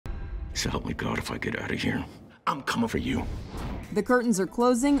So help me God if I get out of here. I'm coming for you. The curtains are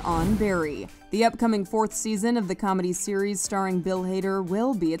closing on Barry. The upcoming 4th season of the comedy series starring Bill Hader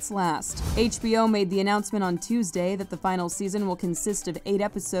will be its last. HBO made the announcement on Tuesday that the final season will consist of 8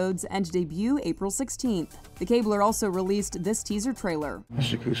 episodes and debut April 16th. The cabler also released this teaser trailer.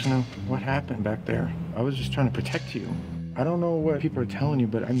 Mr. Cousineau, what happened back there? I was just trying to protect you. I don't know what people are telling you,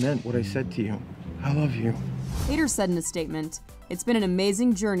 but I meant what I said to you. I love you. Hader said in a statement, "It's been an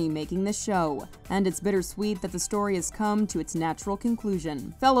amazing journey making this show, and it's bittersweet that the story has come to its natural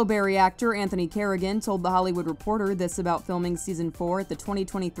conclusion." Fellow Barry actor Anthony Carrigan told The Hollywood Reporter this about filming season 4 at the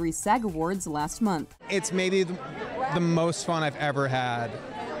 2023 SAG Awards last month. It's maybe the most fun I've ever had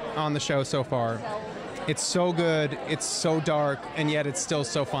on the show so far. It's so good, it's so dark, and yet it's still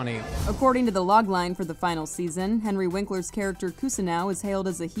so funny. According to the logline for the final season, Henry Winkler's character Cousineau is hailed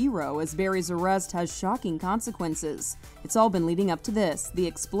as a hero as Barry's arrest has shocking consequences. It's all been leading up to this, the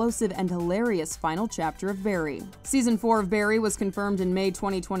explosive and hilarious final chapter of Barry. Season 4 of Barry was confirmed in May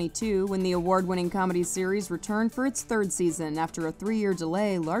 2022 when the award-winning comedy series returned for its 3rd season after a 3-year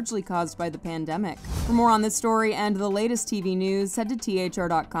delay largely caused by the pandemic. For more on this story and the latest TV news, head to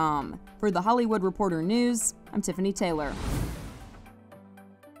THR.com. For The Hollywood Reporter News, I'm Tiffany Taylor.